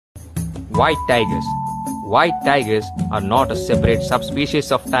White tigers. White tigers are not a separate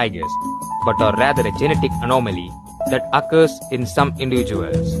subspecies of tigers, but are rather a genetic anomaly that occurs in some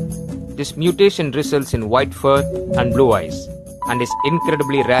individuals. This mutation results in white fur and blue eyes, and is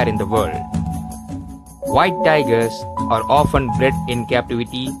incredibly rare in the world. White tigers are often bred in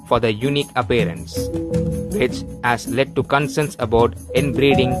captivity for their unique appearance, which has led to concerns about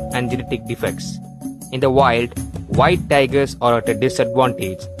inbreeding and genetic defects. In the wild, white tigers are at a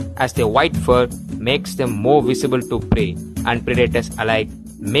disadvantage as their white fur makes them more visible to prey and predators alike,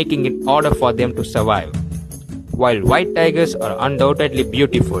 making it harder for them to survive. While white tigers are undoubtedly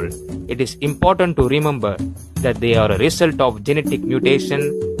beautiful, it is important to remember that they are a result of genetic mutation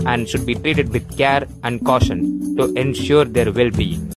and should be treated with care and caution to ensure their well-being.